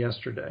anything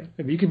yesterday.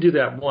 I mean, you can do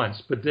that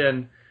once, but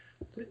then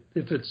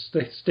if the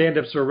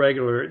stand-ups are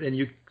regular and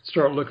you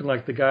start looking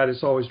like the guy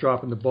that's always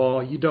dropping the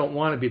ball, you don't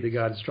want to be the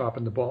guy that's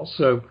dropping the ball.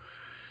 So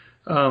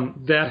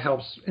that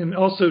helps. And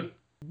also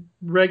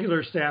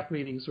regular staff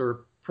meetings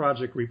or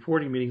project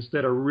reporting meetings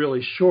that are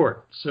really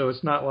short. So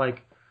it's not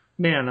like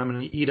man, I'm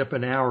going to eat up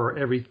an hour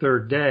every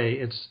third day.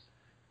 It's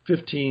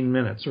 15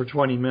 minutes or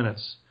 20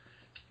 minutes.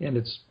 And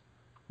it's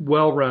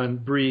well run,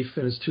 brief,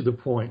 and it's to the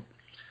point.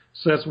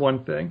 So that's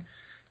one thing.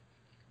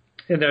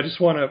 And I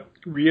just want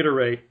to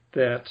reiterate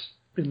that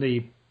in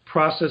the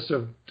process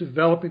of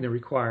developing the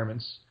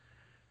requirements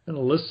and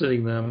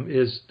eliciting them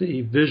is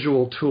the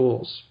visual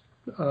tools.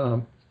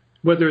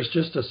 Whether it's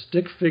just a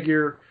stick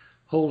figure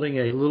holding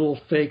a little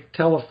fake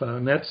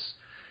telephone, that's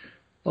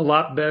a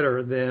lot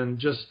better than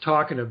just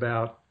talking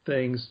about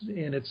things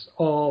and it's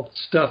all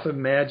stuff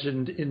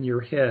imagined in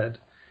your head.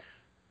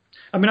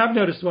 I mean, I've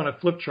noticed on a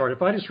flip chart,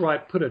 if I just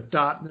put a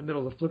dot in the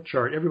middle of the flip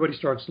chart, everybody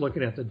starts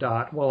looking at the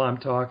dot while I'm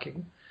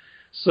talking.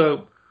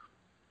 So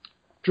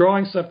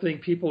drawing something,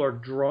 people are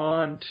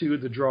drawn to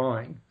the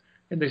drawing,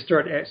 and they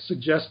start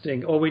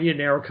suggesting, oh, we need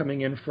an error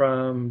coming in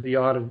from the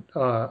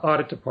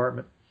audit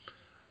department.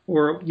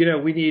 Or,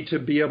 we need to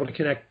be able to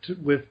connect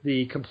with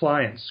the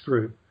compliance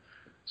group.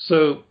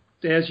 So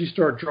as you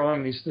start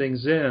drawing these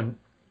things in,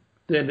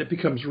 then it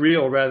becomes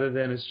real rather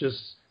than it's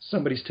just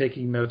somebody's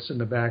taking notes in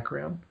the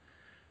background.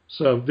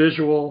 So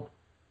visual,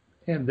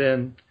 and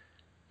then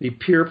the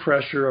peer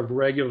pressure of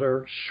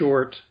regular,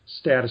 short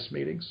status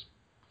meetings.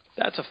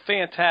 That's a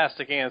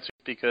fantastic answer,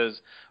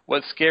 because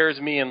what scares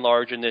me in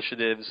large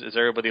initiatives is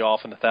everybody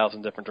off in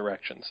 1,000 different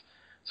directions.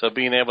 So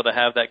being able to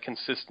have that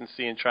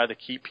consistency and try to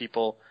keep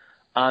people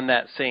on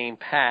that same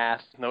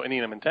path, no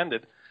idiom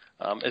intended,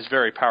 is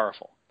very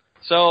powerful.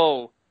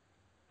 So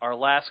our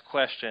last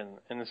question,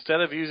 and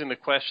instead of using the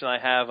question I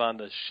have on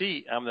the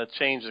sheet, I'm going to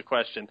change the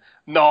question.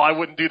 No, I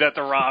wouldn't do that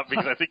to Rob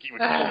because I think he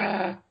would kill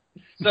me.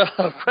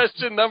 So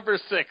question number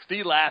 6,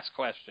 the last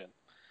question.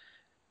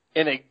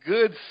 In a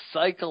good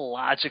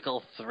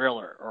psychological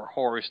thriller or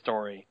horror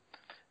story,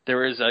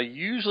 there is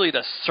usually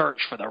the search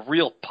for the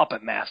real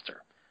puppet master.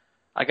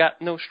 I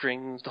got no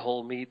strings to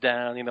hold me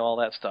down, all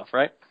that stuff,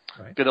 right?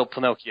 Good old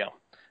Pinocchio.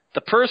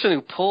 The person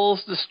who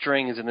pulls the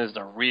strings and is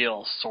the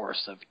real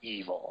source of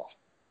evil.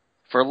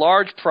 For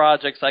large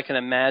projects, I can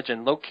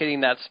imagine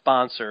locating that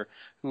sponsor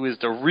who is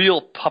the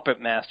real puppet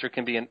master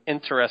can be an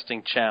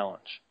interesting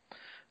challenge.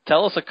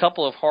 Tell us a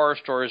couple of horror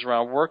stories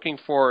around working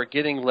for or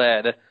getting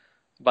led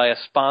by a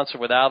sponsor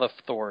without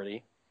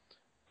authority,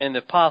 and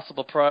if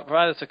possible,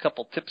 provide us a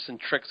couple tips and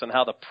tricks on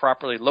how to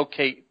properly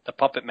locate the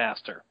puppet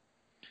master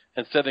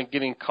instead of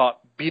getting caught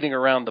beating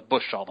around the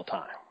bush all the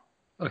time.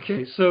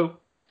 Okay, so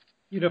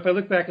if I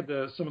look back at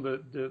some of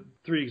the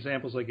 3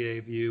 examples I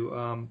gave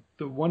you,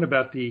 the one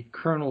about the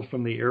colonel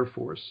from the Air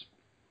Force,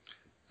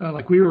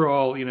 we were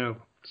all,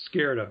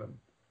 scared of him.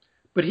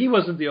 But he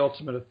wasn't the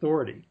ultimate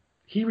authority.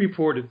 He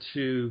reported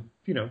to,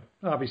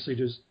 obviously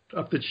just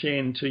up the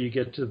chain until you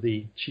get to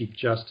the Chief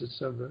Justice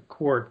of the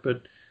court,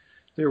 but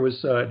there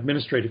was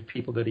administrative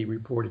people that he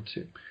reported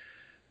to.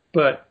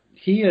 But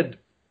he had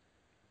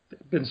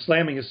been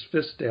slamming his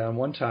fist down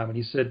one time, and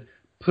he said,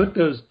 put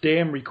those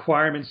damn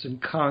requirements in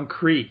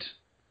concrete.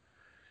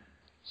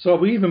 So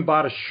we even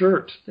bought a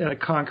shirt at a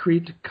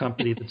concrete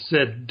company that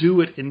said, do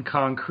it in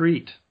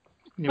concrete.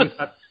 We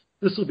thought,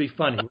 this will be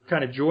funny. We're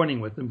kind of joining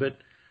with him, but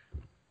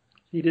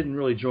he didn't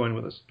really join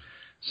with us.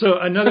 So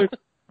another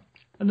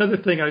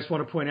thing I just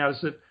want to point out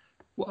is that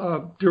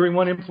during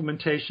one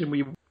implementation,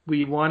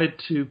 we wanted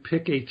to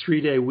pick a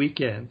 3-day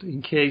weekend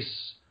in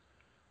case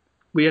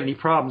we had any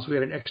problems. We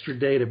had an extra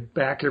day to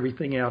back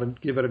everything out and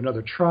give it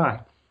another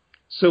try.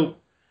 So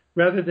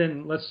rather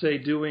than, let's say,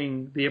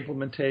 doing the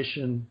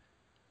implementation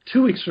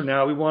 2 weeks from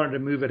now, we wanted to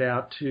move it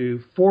out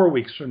to 4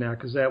 weeks from now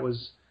because that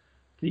was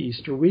the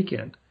Easter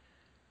weekend.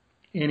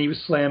 And he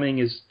was slamming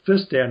his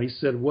fist down. He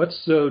said,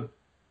 what's so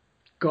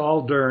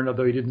gall-darn,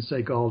 although he didn't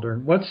say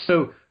gall-darn, what's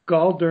so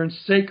gall-darn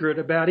sacred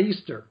about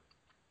Easter?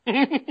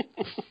 And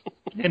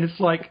it's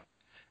like,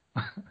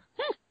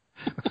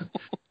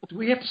 do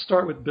we have to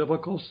start with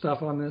biblical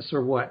stuff on this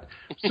or what?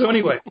 So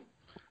anyway,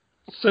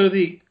 so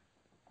the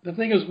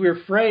thing is we were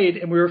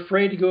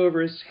afraid to go over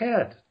his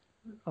head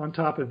on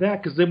top of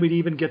that, because then we'd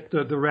even get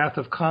the wrath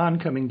of Khan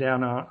coming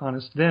down on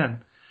us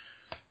then.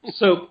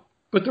 So,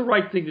 but the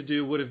right thing to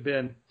do would have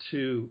been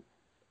to,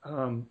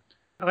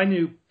 I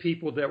knew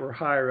people that were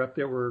higher up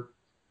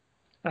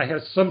I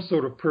had some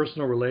sort of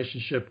personal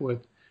relationship with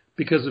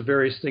because of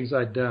various things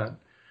I'd done,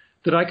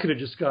 that I could have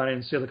just gone in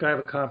and said, look, I have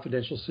a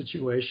confidential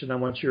situation. I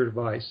want your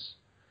advice.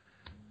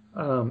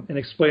 And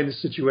explain the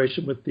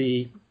situation with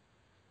the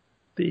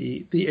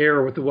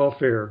error with the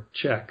welfare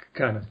check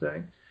kind of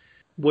thing.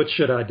 What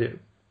should I do?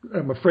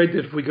 I'm afraid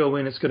that if we go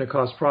in, it's going to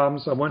cause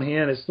problems. On one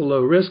hand, it's the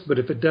low risk, but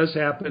if it does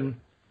happen,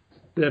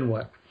 then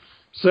what?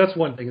 So that's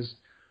one thing, is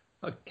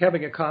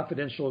having a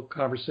confidential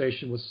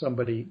conversation with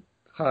somebody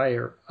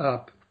higher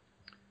up,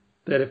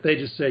 that if they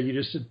just say, you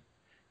just should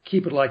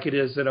keep it like it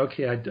is, then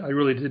okay, I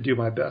really did do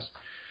my best.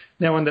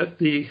 Now, on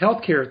the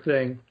healthcare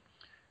thing,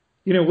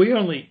 we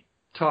only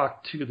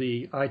talked to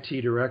the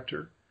IT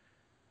director.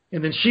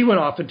 And then she went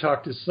off and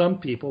talked to some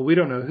people, we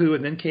don't know who,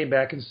 and then came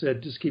back and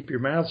said, just keep your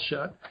mouth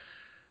shut.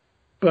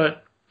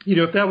 But,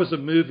 if that was a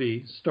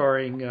movie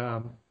starring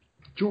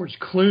George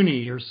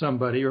Clooney or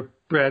somebody, or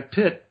Brad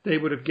Pitt, they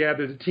would have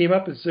gathered the team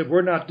up and said,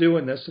 we're not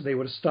doing this, and they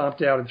would have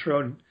stomped out and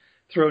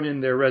thrown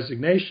in their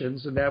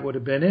resignations, and that would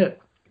have been it.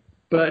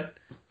 But,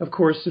 of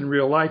course, in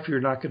real life,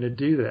 you're not going to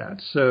do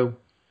that. So,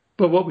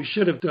 but what we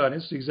should have done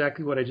is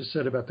exactly what I just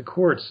said about the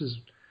courts, is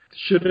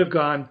should have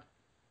gone,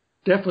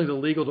 definitely the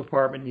legal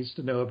department needs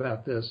to know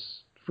about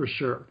this for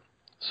sure.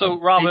 So,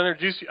 Rob,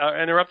 I'll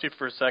interrupt you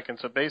for a second.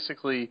 So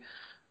basically,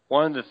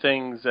 one of the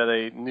things that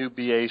a new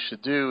BA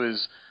should do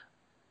is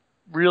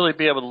really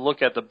be able to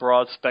look at the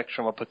broad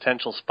spectrum of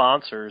potential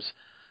sponsors,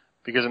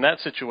 because in that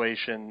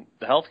situation,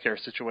 the healthcare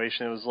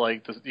situation, it was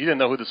like you didn't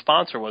know who the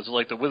sponsor was. It was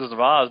like the Wizard of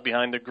Oz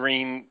behind the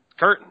green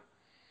curtain.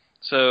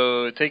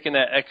 So taking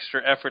that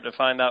extra effort to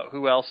find out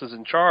who else is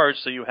in charge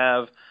so you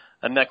have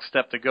a next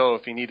step to go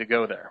if you need to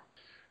go there.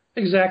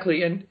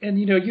 Exactly. And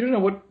you don't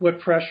know what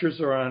pressures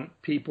are on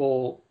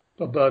people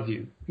above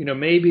you.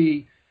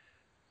 Maybe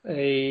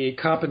a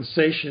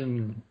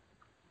compensation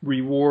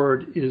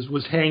reward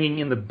was hanging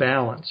in the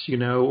balance,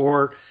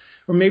 or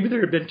maybe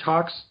there had been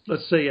talks,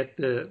 let's say at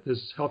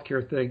this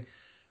healthcare thing,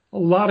 a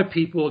lot of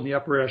people in the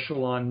upper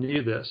echelon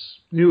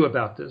knew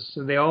about this,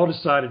 and they all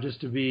decided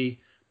just to be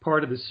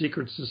part of the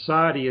secret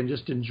society and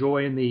just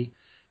enjoy the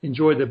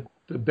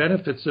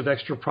benefits of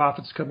extra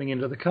profits coming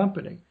into the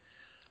company.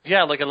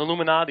 Yeah, like an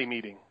Illuminati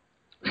meeting.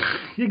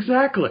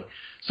 Exactly.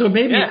 So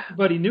maybe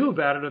everybody knew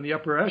about it on the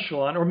upper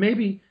echelon, or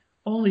maybe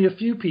only a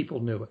few people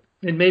knew it.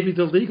 And maybe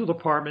the legal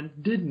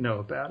department didn't know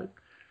about it.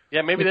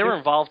 Yeah, maybe they were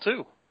involved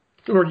too.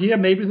 Or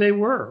maybe they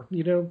were,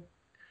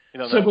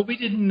 but we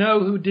didn't know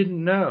who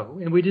didn't know,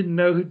 and we didn't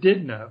know who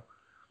did know.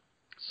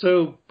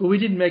 So, but we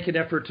didn't make an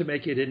effort to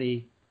make it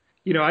any,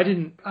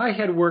 I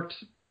had worked,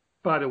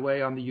 by the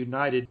way, on the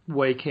United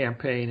Way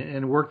campaign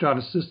and worked on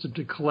a system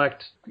to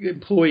collect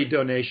employee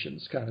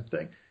donations kind of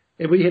thing.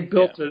 And we had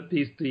built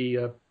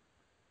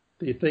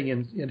the thing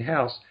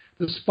in-house.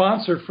 The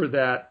sponsor for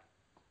that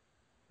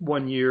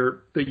one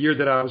year, the year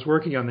that I was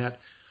working on that,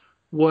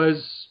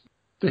 was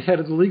the head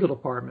of the legal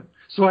department.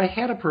 So I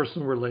had a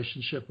personal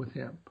relationship with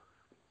him.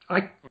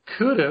 I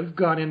could have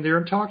gone in there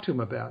and talked to him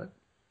about it.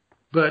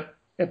 But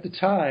at the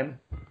time,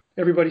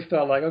 everybody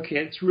felt like, okay,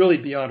 it's really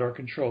beyond our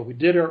control. We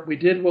did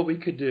what we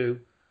could do.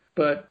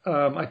 But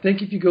I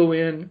think if you go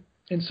in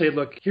and say,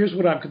 look, here's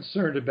what I'm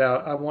concerned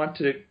about. I want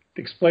to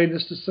explain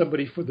this to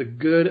somebody for the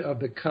good of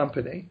the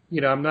company.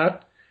 I'm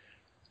not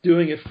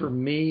doing it for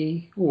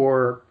me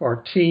or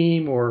our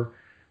team or,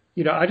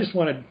 I just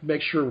want to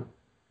make sure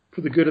for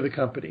the good of the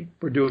company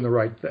we're doing the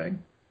right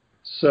thing.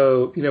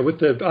 So, with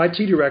the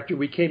IT director,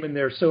 we came in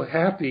there so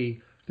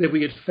happy that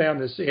we had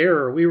found this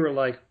error. We were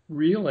like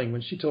reeling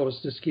when she told us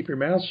just keep your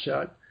mouth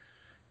shut.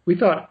 We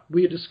thought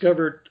we had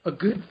discovered a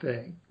good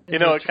thing.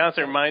 It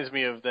constantly reminds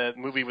me of that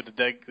movie with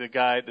the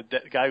guy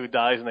who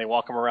dies and they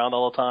walk him around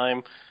all the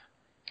time.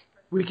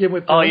 Weekend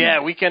with Bernie. Oh,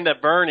 yeah, Weekend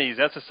at Bernie's.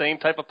 That's the same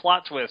type of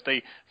plot twist.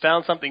 They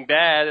found something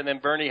bad, and then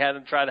Bernie had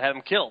them try to have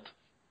him killed.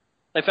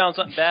 They found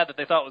something bad that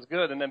they thought was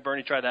good, and then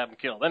Bernie tried to have him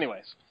killed.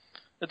 Anyways,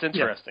 it's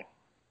interesting.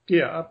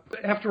 Yeah,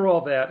 after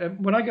all that,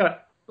 and when I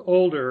got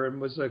older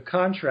and was a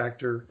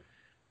contractor,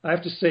 I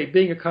have to say,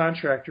 being a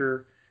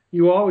contractor,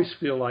 you always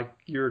feel like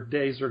your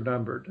days are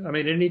numbered. I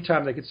mean, any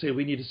time they could say,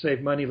 we need to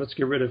save money, let's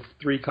get rid of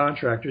 3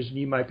 contractors, and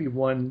you might be the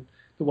one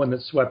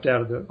that's swept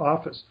out of the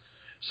office.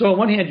 So on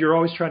one hand, you're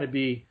always trying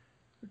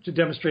to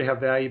demonstrate how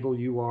valuable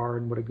you are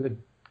and what a good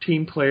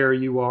team player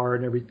you are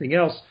and everything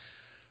else.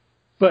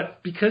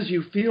 But because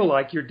you feel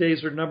like your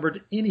days are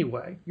numbered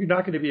anyway, you're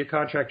not going to be a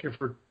contractor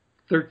for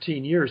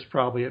 13 years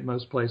probably at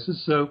most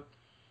places. So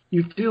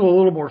you feel a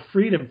little more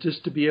freedom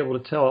just to be able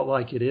to tell it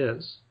like it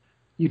is.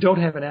 You don't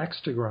have an axe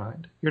to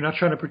grind. You're not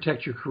trying to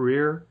protect your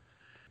career.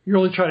 You're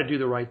only trying to do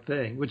the right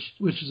thing, which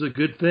is a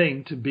good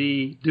thing to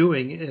be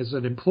doing as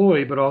an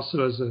employee, but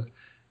also as a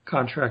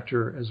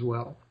contractor as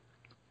well.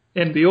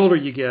 And the older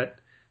you get,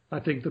 I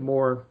think the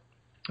more,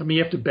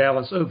 you have to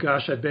balance, oh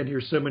gosh, I've been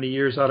here so many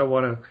years, I don't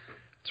want to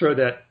throw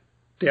that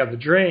down the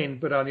drain.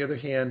 But on the other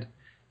hand,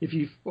 if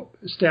you've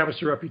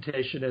established a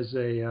reputation as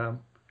a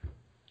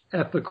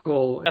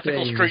ethical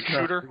straight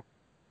shooter.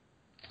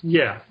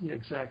 Yeah,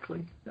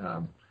 exactly.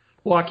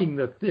 Walking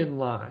the thin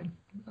line.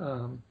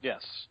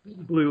 Yes.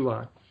 Blue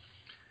line.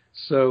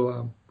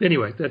 So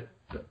anyway,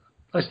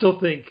 I still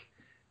think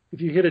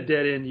if you hit a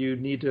dead end, you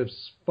need to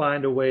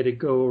find a way to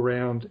go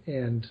around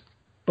and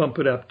bump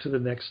it up to the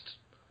next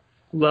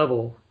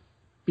level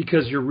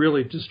because you're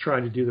really just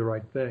trying to do the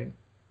right thing.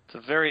 It's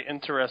a very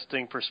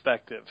interesting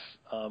perspective.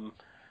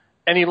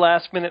 Any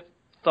last-minute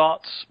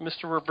thoughts,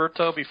 Mr.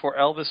 Roberto, before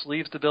Elvis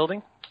leaves the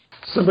building?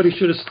 Somebody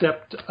should have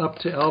stepped up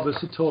to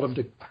Elvis and told him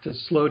to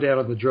slow down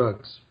on the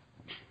drugs.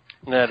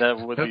 Yeah, that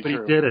would be true.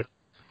 Nobody did it.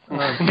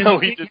 No,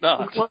 he did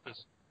not.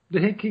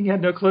 The King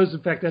had no clothes. In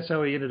fact, that's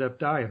how he ended up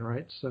dying,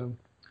 right? So.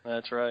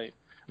 That's right.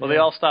 Well, They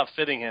all stopped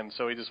fitting him,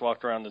 so he just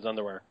walked around in his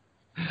underwear.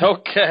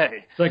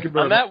 Okay. Thank you,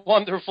 brother. On that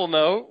wonderful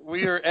note,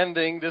 we are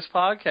ending this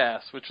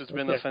podcast, which has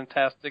been a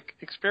fantastic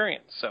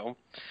experience. So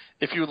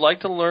if you would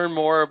like to learn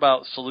more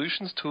about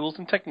solutions, tools,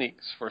 and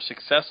techniques for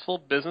successful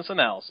business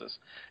analysis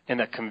in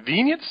a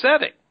convenient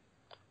setting,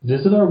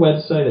 Visit our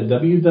website at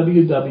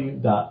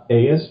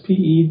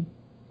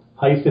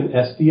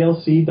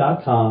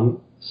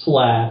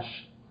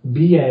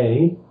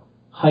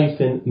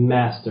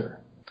www.aspe-sdlc.com/BA-master.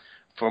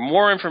 For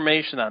more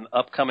information on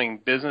upcoming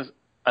business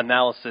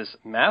analysis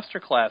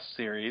masterclass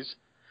series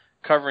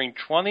covering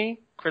 20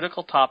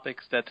 critical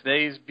topics that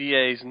today's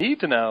BAs need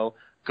to know,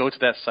 go to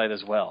that site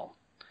as well.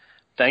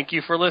 Thank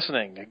you for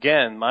listening.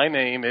 Again, my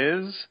name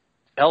is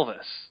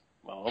Elvis.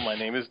 Well, my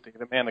name is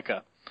David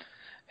Mantica.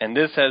 And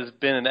this has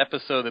been an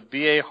episode of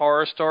BA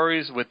Horror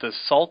Stories with the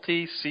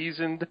salty,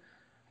 seasoned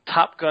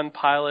Top Gun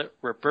pilot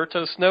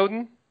Roberto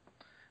Snowden.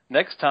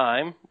 Next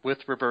time, with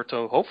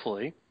Roberto,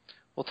 hopefully,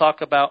 we'll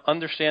talk about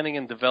understanding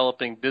and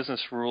developing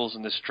business rules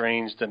in the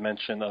strange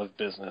dimension of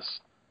business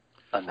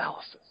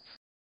analysis.